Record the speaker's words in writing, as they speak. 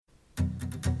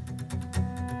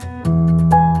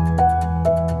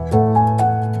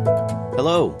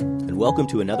Hello, and welcome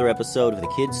to another episode of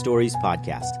the Kid Stories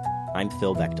Podcast. I'm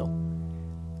Phil Bechtel.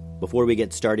 Before we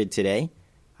get started today,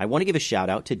 I want to give a shout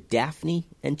out to Daphne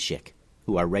and Chick,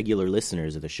 who are regular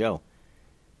listeners of the show.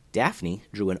 Daphne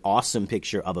drew an awesome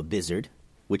picture of a bizzard,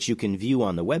 which you can view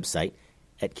on the website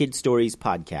at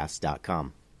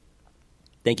kidstoriespodcast.com.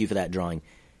 Thank you for that drawing,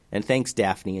 and thanks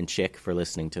Daphne and Chick for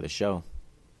listening to the show.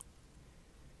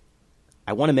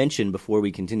 I want to mention before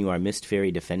we continue our Mist Fairy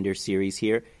Defender series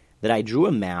here that I drew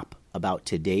a map about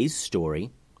today's story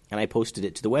and I posted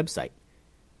it to the website.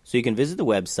 So you can visit the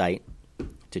website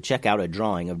to check out a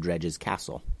drawing of Dredge's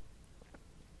castle.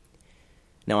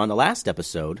 Now on the last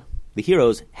episode, the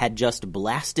heroes had just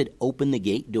blasted open the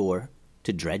gate door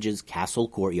to Dredge's castle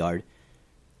courtyard.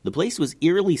 The place was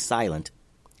eerily silent,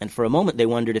 and for a moment they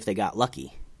wondered if they got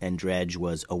lucky and Dredge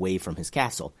was away from his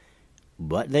castle.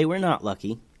 But they were not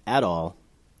lucky at all.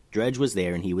 Dredge was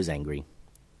there and he was angry.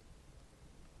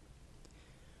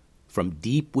 From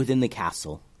deep within the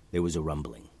castle, there was a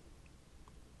rumbling.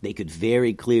 They could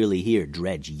very clearly hear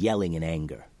Dredge yelling in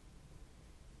anger.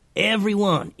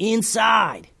 "Everyone,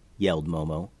 inside!" yelled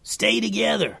Momo. "Stay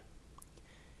together!"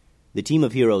 The team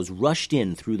of heroes rushed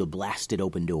in through the blasted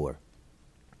open door.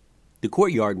 The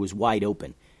courtyard was wide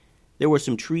open. There were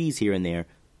some trees here and there,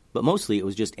 but mostly it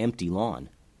was just empty lawn.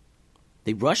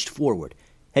 They rushed forward,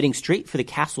 heading straight for the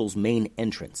castle's main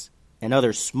entrance,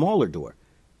 another smaller door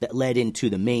that led into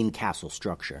the main castle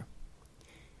structure.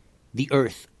 The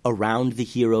earth around the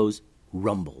heroes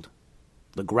rumbled.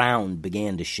 The ground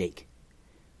began to shake.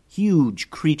 Huge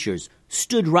creatures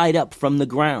stood right up from the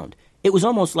ground. It was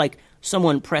almost like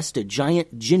someone pressed a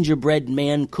giant gingerbread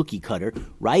man cookie cutter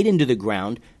right into the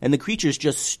ground, and the creatures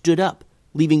just stood up,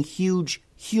 leaving huge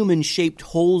human-shaped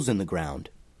holes in the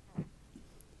ground.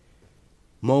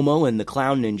 Momo and the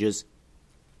clown ninjas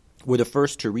were the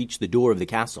first to reach the door of the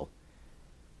castle.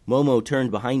 Momo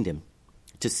turned behind him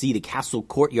to see the castle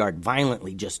courtyard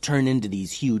violently just turn into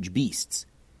these huge beasts.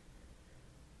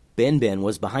 Ben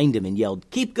was behind him and yelled,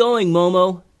 "Keep going,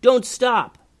 Momo! Don't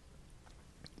stop!"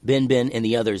 Ben and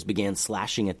the others began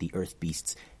slashing at the earth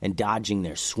beasts and dodging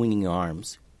their swinging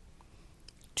arms.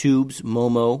 Tubes,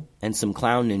 Momo, and some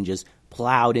clown ninjas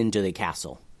plowed into the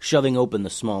castle, shoving open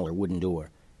the smaller wooden door.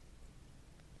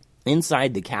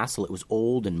 Inside the castle, it was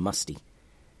old and musty.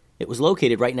 It was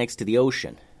located right next to the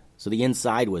ocean, so the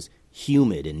inside was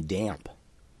humid and damp.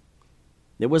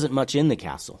 There wasn't much in the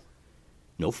castle.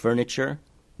 No furniture,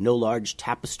 no large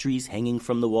tapestries hanging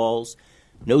from the walls,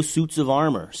 no suits of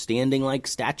armor standing like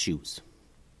statues.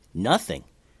 Nothing.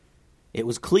 It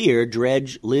was clear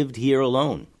Dredge lived here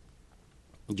alone.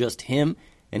 Just him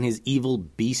and his evil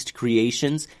beast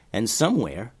creations, and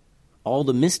somewhere, all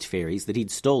the mist fairies that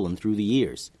he'd stolen through the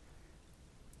years.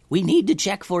 "We need to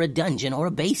check for a dungeon or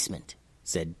a basement,"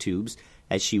 said Tubes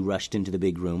as she rushed into the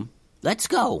big room. "Let's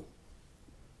go."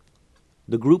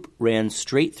 The group ran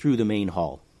straight through the main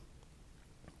hall,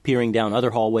 peering down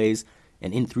other hallways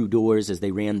and in through doors as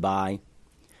they ran by.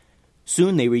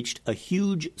 Soon they reached a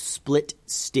huge split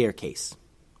staircase.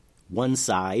 One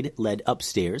side led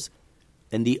upstairs,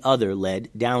 and the other led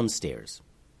downstairs.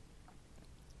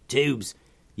 "Tubes,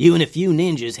 you and a few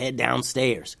ninjas head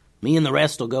downstairs. Me and the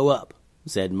rest will go up,"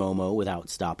 said Momo without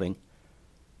stopping.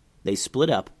 They split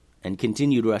up and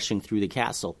continued rushing through the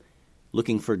castle,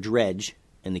 looking for Dredge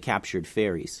and the captured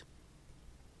fairies.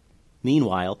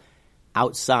 Meanwhile,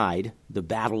 outside, the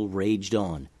battle raged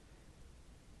on.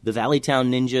 The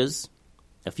Valleytown ninjas,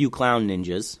 a few clown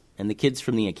ninjas, and the kids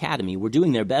from the academy were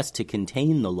doing their best to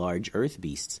contain the large earth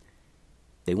beasts.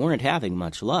 They weren't having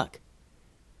much luck.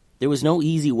 There was no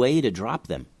easy way to drop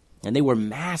them, and they were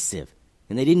massive,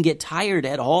 and they didn't get tired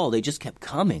at all. They just kept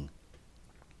coming.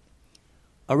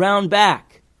 "Around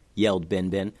back," yelled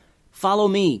Ben. "Follow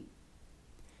me."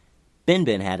 Ben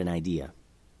had an idea.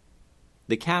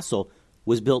 The castle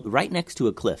was built right next to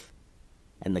a cliff,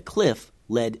 and the cliff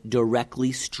led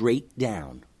directly straight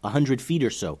down, 100 feet or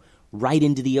so, right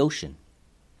into the ocean.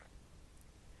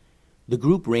 The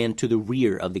group ran to the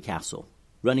rear of the castle,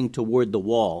 running toward the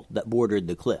wall that bordered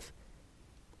the cliff.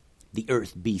 The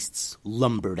earth beasts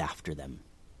lumbered after them.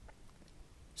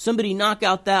 "Somebody knock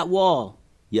out that wall,"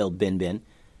 yelled Ben,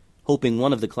 hoping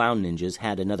one of the clown ninjas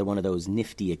had another one of those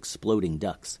nifty exploding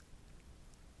ducks.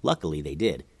 Luckily, they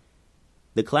did.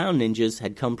 The clown ninjas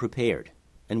had come prepared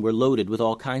and were loaded with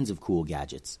all kinds of cool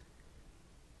gadgets.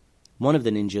 One of the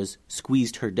ninjas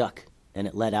squeezed her duck, and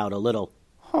it let out a little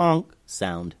honk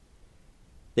sound.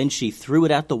 Then she threw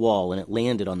it at the wall, and it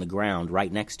landed on the ground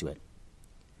right next to it.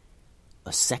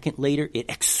 A second later, it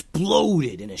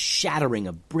exploded in a shattering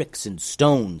of bricks and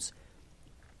stones.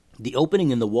 The opening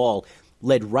in the wall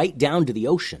led right down to the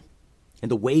ocean, and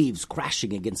the waves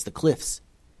crashing against the cliffs.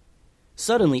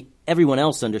 Suddenly, everyone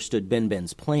else understood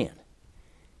Ben-Ben's plan.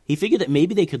 He figured that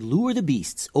maybe they could lure the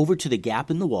beasts over to the gap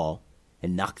in the wall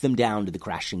and knock them down to the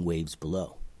crashing waves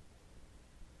below.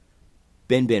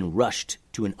 Ben-Ben rushed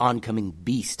to an oncoming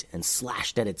beast and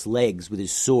slashed at its legs with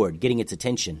his sword, getting its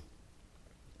attention.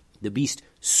 The beast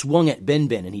swung at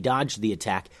Ben-Ben, and he dodged the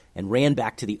attack and ran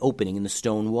back to the opening in the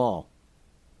stone wall.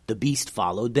 The beast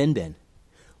followed Ben-Ben.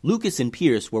 Lucas and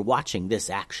Pierce were watching this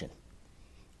action.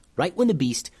 Right when the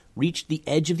beast reached the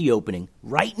edge of the opening,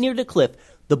 right near the cliff,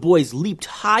 the boys leaped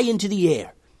high into the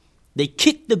air. They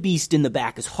kicked the beast in the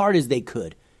back as hard as they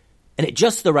could, and at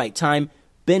just the right time,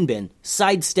 Ben-Ben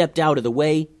sidestepped out of the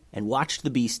way and watched the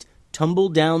beast tumble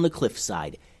down the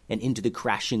cliffside and into the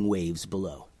crashing waves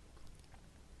below.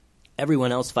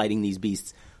 Everyone else fighting these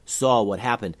beasts saw what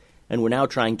happened and were now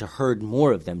trying to herd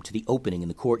more of them to the opening in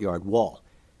the courtyard wall,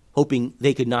 hoping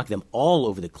they could knock them all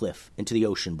over the cliff into the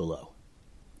ocean below.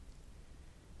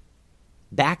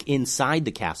 Back inside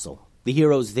the castle, the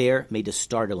heroes there made a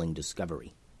startling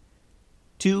discovery.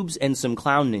 Tubes and some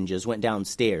clown ninjas went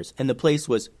downstairs, and the place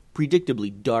was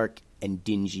predictably dark and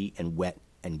dingy and wet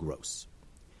and gross.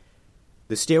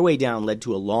 The stairway down led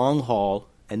to a long hall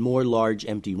and more large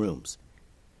empty rooms.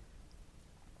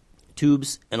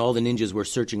 Tubes and all the ninjas were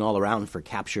searching all around for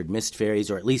captured mist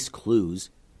fairies, or at least clues.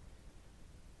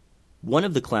 One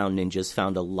of the clown ninjas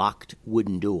found a locked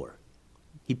wooden door.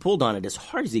 He pulled on it as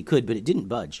hard as he could, but it didn't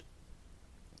budge.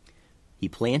 He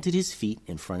planted his feet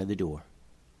in front of the door.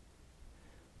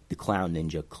 The clown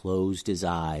ninja closed his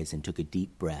eyes and took a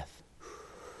deep breath.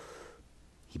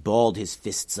 He balled his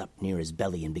fists up near his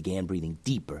belly and began breathing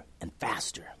deeper and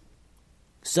faster.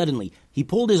 Suddenly, he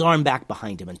pulled his arm back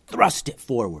behind him and thrust it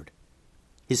forward.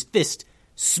 His fist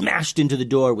smashed into the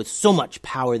door with so much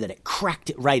power that it cracked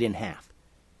it right in half.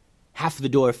 Half the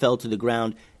door fell to the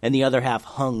ground, and the other half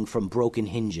hung from broken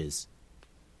hinges.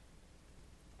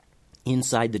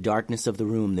 Inside the darkness of the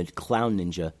room, the clown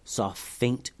ninja saw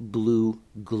faint blue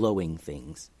glowing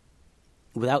things.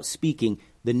 Without speaking,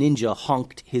 the ninja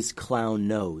honked his clown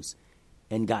nose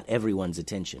and got everyone's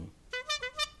attention.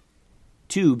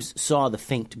 Tubes saw the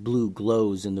faint blue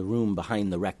glows in the room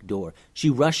behind the wrecked door. She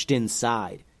rushed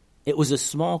inside. It was a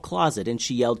small closet, and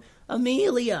she yelled,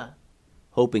 "Amelia!"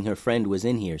 hoping her friend was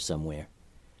in here somewhere.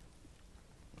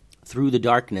 Through the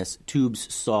darkness,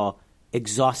 Tubes saw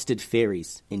exhausted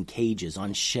fairies in cages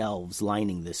on shelves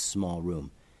lining this small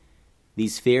room.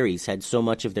 These fairies had so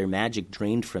much of their magic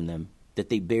drained from them that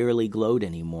they barely glowed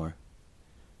anymore.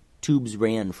 Tubes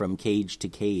ran from cage to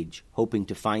cage, hoping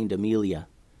to find Amelia.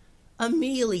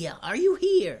 "Amelia, are you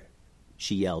here?"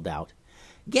 she yelled out.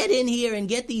 "Get in here and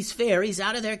get these fairies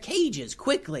out of their cages,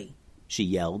 quickly," she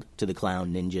yelled to the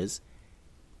clown ninjas.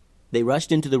 They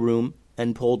rushed into the room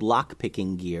and pulled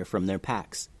lock-picking gear from their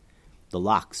packs. The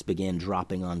locks began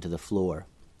dropping onto the floor.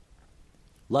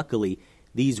 Luckily,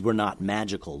 these were not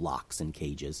magical locks and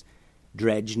cages.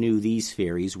 Dredge knew these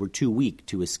fairies were too weak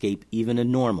to escape even a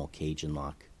normal cage and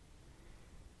lock.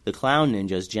 The clown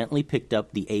ninjas gently picked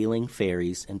up the ailing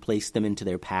fairies and placed them into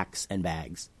their packs and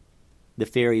bags. The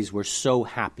fairies were so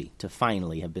happy to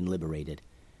finally have been liberated.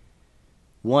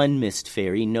 One mist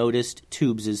fairy noticed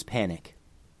Tubes' panic.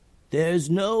 "There's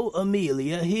no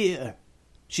Amelia here.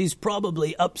 She's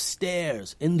probably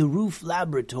upstairs in the roof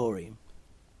laboratory."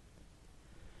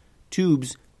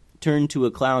 Tubes turned to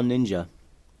a clown ninja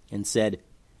and said,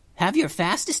 "Have your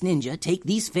fastest ninja take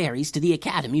these fairies to the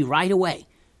academy right away.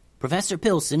 Professor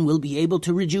Pilson will be able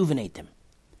to rejuvenate them."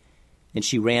 And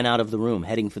she ran out of the room,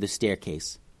 heading for the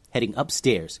staircase, heading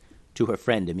upstairs to her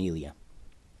friend Amelia.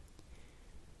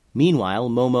 Meanwhile,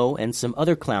 Momo and some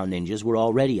other clown ninjas were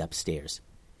already upstairs.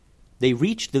 They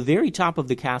reached the very top of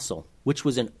the castle, which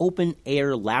was an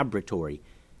open-air laboratory.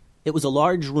 It was a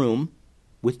large room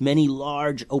with many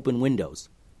large open windows.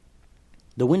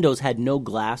 The windows had no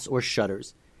glass or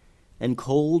shutters, and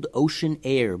cold ocean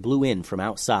air blew in from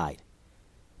outside.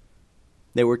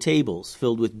 There were tables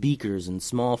filled with beakers and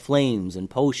small flames and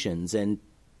potions, and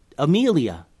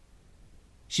Amelia!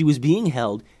 She was being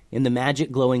held in the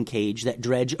magic glowing cage that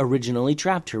Dredge originally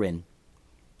trapped her in.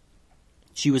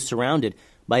 She was surrounded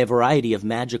by a variety of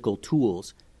magical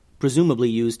tools, presumably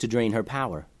used to drain her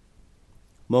power.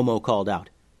 Momo called out,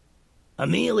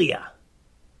 "Amelia!"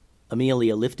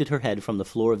 Amelia lifted her head from the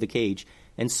floor of the cage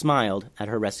and smiled at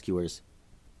her rescuers.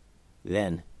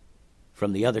 Then,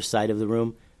 from the other side of the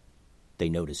room, they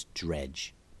noticed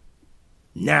Dredge.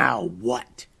 "Now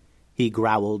what?" he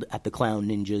growled at the clown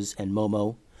ninjas and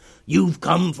Momo. "You've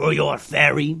come for your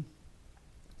fairy?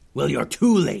 Well, you're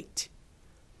too late."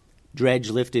 Dredge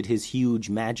lifted his huge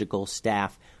magical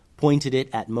staff, pointed it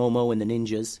at Momo and the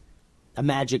ninjas, A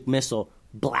magic missile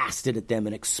blasted at them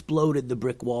and exploded the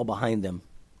brick wall behind them.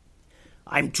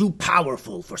 "I'm too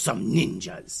powerful for some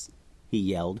ninjas," he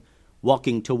yelled,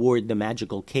 walking toward the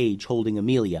magical cage holding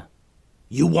Amelia.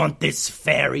 "You want this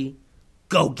fairy?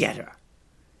 Go get her."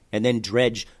 And then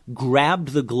Dredge grabbed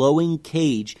the glowing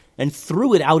cage and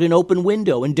threw it out an open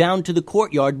window and down to the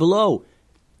courtyard below.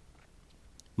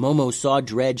 Momo saw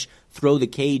Dredge throw the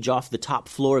cage off the top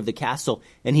floor of the castle,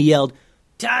 and he yelled,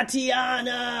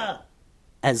 "Tatiana!"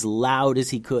 as loud as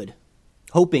he could,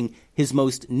 hoping his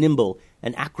most nimble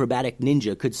and acrobatic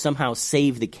ninja could somehow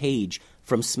save the cage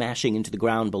from smashing into the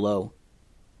ground below.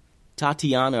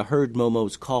 Tatiana heard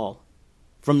Momo's call.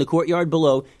 From the courtyard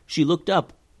below, she looked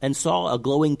up and saw a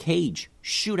glowing cage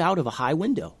shoot out of a high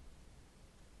window.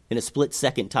 In a split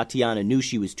second, Tatiana knew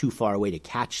she was too far away to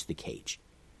catch the cage.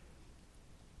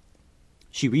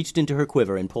 She reached into her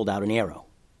quiver and pulled out an arrow.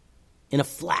 In a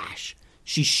flash,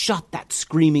 she shot that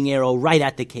screaming arrow right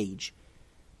at the cage.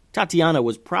 Tatiana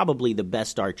was probably the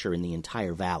best archer in the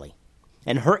entire valley,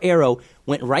 and her arrow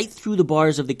went right through the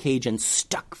bars of the cage and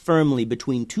stuck firmly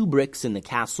between two bricks in the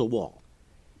castle wall.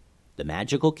 The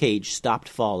magical cage stopped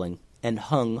falling and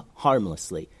hung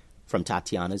harmlessly from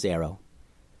Tatiana's arrow.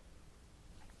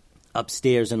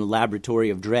 Upstairs in the laboratory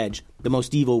of Dredge, the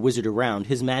most evil wizard around,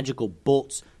 his magical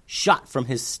bolts shot from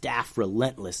his staff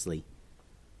relentlessly.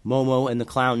 Momo and the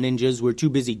clown ninjas were too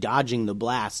busy dodging the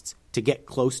blasts to get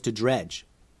close to Dredge.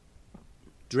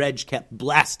 Dredge kept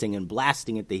blasting and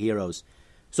blasting at the heroes,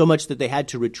 so much that they had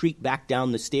to retreat back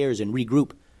down the stairs and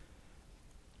regroup.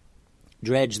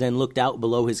 Dredge then looked out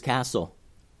below his castle,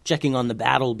 checking on the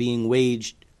battle being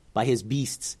waged by his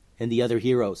beasts and the other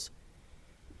heroes.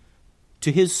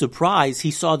 To his surprise,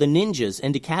 he saw the ninjas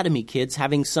and academy kids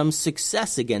having some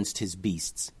success against his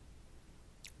beasts.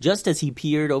 Just as he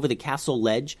peered over the castle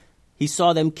ledge, he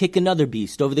saw them kick another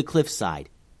beast over the cliffside,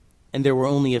 and there were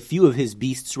only a few of his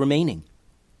beasts remaining.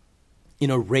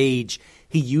 In a rage,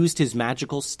 he used his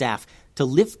magical staff to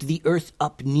lift the earth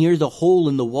up near the hole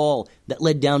in the wall that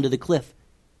led down to the cliff.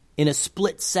 In a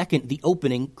split second, the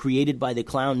opening created by the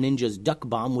clown ninja's duck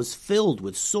bomb was filled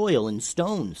with soil and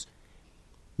stones.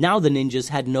 Now the ninjas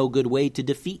had no good way to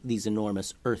defeat these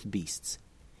enormous earth beasts.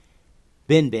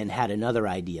 Ben had another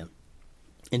idea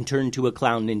and turned to a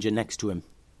clown ninja next to him.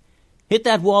 "Hit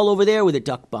that wall over there with a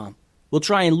duck bomb. We'll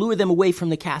try and lure them away from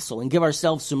the castle and give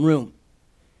ourselves some room."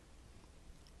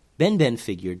 Ben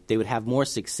figured they would have more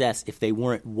success if they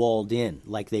weren't walled in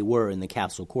like they were in the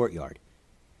castle courtyard.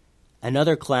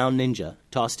 Another clown ninja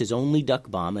tossed his only duck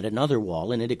bomb at another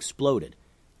wall and it exploded,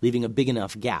 leaving a big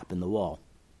enough gap in the wall.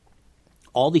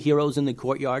 All the heroes in the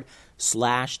courtyard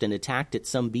slashed and attacked at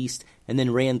some beast and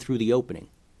then ran through the opening,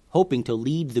 hoping to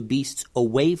lead the beasts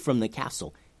away from the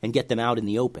castle and get them out in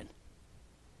the open.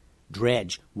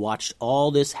 Dredge watched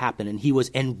all this happen, and he was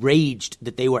enraged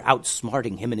that they were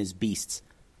outsmarting him and his beasts.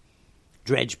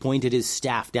 Dredge pointed his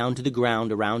staff down to the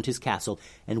ground around his castle,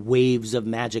 and waves of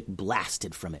magic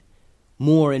blasted from it.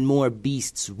 More and more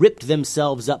beasts ripped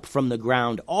themselves up from the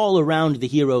ground all around the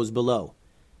heroes below.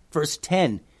 First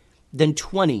 10, then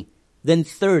 20, then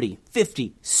 30,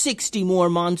 50, 60 more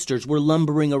monsters were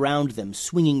lumbering around them,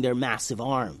 swinging their massive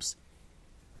arms.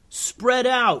 "Spread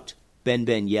out!"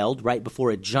 Ben yelled right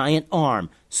before a giant arm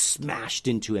smashed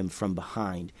into him from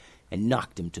behind and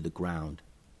knocked him to the ground.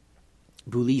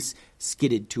 Bulis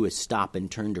skidded to a stop and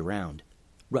turned around,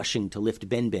 rushing to lift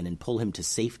Ben and pull him to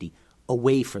safety,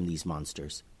 away from these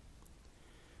monsters.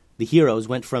 The heroes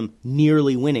went from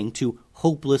nearly winning to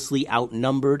hopelessly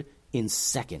outnumbered in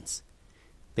seconds.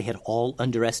 They had all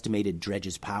underestimated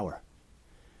Dredge's power.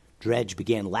 Dredge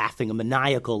began laughing a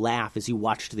maniacal laugh as he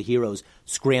watched the heroes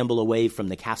scramble away from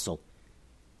the castle.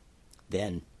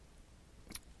 Then,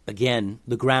 again,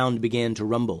 the ground began to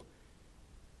rumble.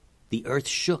 The earth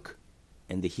shook,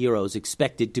 and the heroes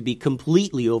expected to be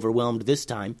completely overwhelmed this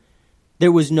time.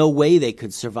 There was no way they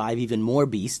could survive even more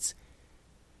beasts.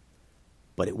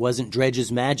 But it wasn't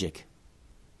Dredge's magic.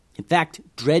 In fact,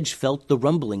 Dredge felt the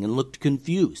rumbling and looked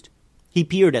confused. He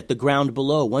peered at the ground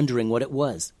below, wondering what it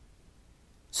was.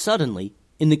 Suddenly,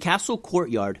 in the castle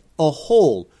courtyard, a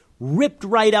hole ripped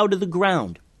right out of the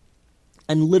ground,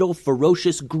 and little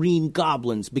ferocious green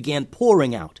goblins began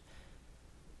pouring out.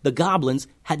 The goblins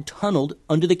had tunneled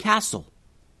under the castle.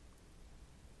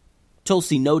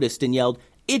 Tulsi noticed and yelled,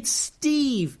 "It's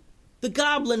Steve! The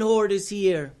goblin horde is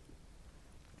here!"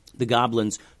 The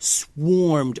goblins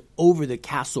swarmed over the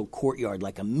castle courtyard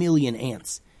like a million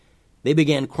ants. They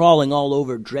began crawling all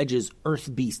over Dredge's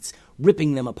earth beasts,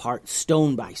 ripping them apart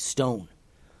stone by stone.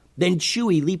 Then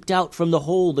Chewie leaped out from the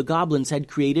hole the goblins had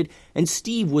created, and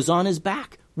Steve was on his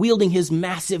back, wielding his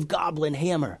massive goblin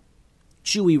hammer.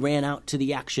 Chewie ran out to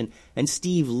the action, and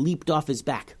Steve leaped off his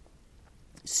back.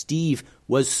 Steve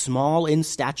was small in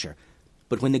stature,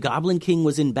 but when the Goblin King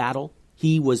was in battle,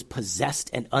 he was possessed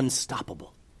and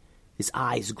unstoppable. His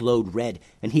eyes glowed red,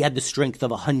 and he had the strength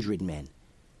of 100 men.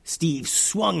 Steve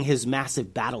swung his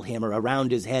massive battle hammer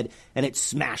around his head, and it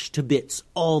smashed to bits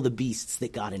all the beasts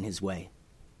that got in his way.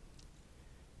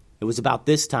 It was about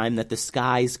this time that the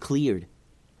skies cleared.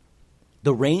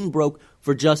 The rain broke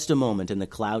for just a moment, and the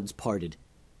clouds parted.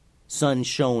 Sun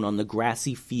shone on the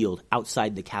grassy field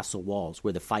outside the castle walls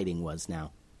where the fighting was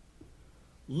now.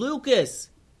 "Lucas!"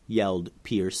 yelled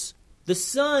Pierce. "The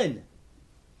sun!"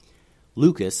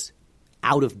 Lucas,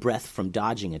 out of breath from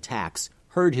dodging attacks,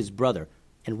 heard his brother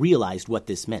and realized what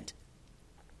this meant.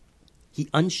 He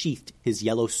unsheathed his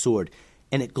yellow sword,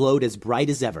 and it glowed as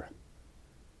bright as ever.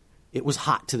 It was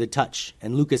hot to the touch,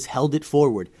 and Lucas held it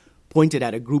forward, pointed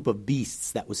at a group of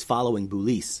beasts that was following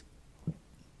Boulise.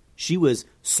 She was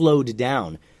slowed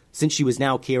down, since she was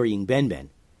now carrying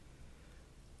Ben-Ben.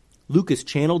 Lucas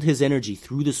channeled his energy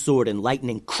through the sword, and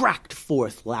lightning cracked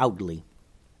forth loudly.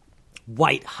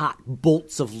 White-hot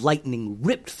bolts of lightning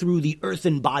ripped through the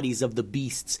earthen bodies of the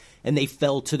beasts, and they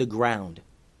fell to the ground.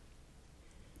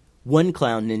 One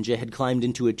clown ninja had climbed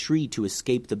into a tree to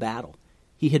escape the battle.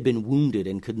 He had been wounded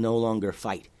and could no longer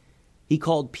fight. He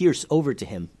called Pierce over to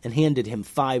him and handed him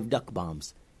 5 duck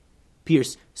bombs.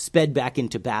 Pierce sped back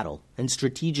into battle and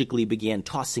strategically began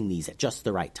tossing these at just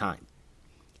the right time.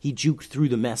 He juked through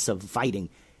the mess of fighting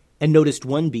and noticed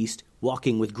one beast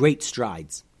walking with great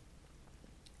strides.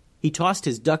 He tossed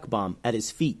his duck bomb at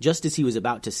his feet just as he was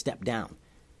about to step down.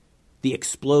 The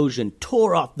explosion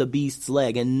tore off the beast's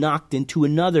leg and knocked into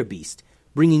another beast,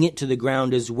 bringing it to the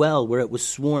ground as well, where it was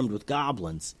swarmed with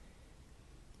goblins.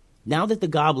 Now that the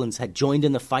goblins had joined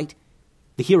in the fight,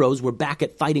 the heroes were back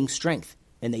at fighting strength,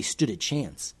 and they stood a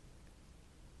chance.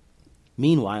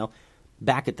 Meanwhile,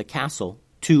 back at the castle,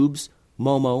 Tubes,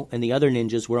 Momo, and the other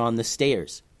ninjas were on the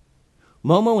stairs.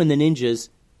 Momo and the ninjas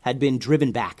had been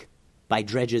driven back by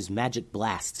Dredge's magic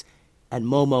blasts, and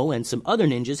Momo and some other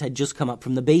ninjas had just come up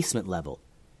from the basement level.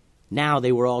 Now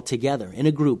they were all together in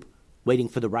a group, waiting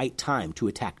for the right time to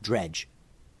attack Dredge.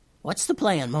 "What's the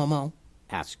plan, Momo?"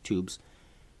 asked Tubes.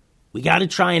 "We gotta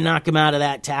try and knock him out of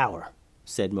that tower,"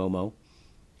 said Momo.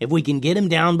 "If we can get him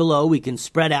down below, we can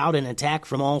spread out and attack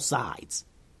from all sides."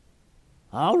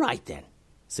 "All right, then,"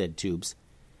 said Tubes.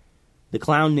 The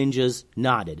clown ninjas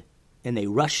nodded, and they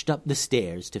rushed up the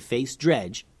stairs to face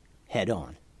Dredge head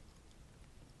on.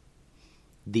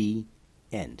 The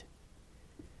end.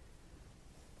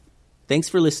 Thanks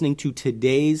for listening to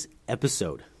today's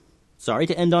episode. Sorry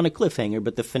to end on a cliffhanger,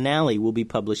 but the finale will be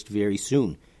published very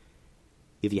soon.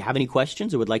 If you have any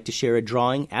questions or would like to share a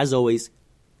drawing, as always,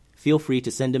 feel free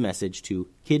to send a message to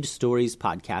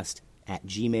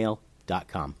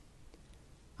kidstoriespodcast@gmail.com.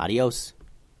 Adios.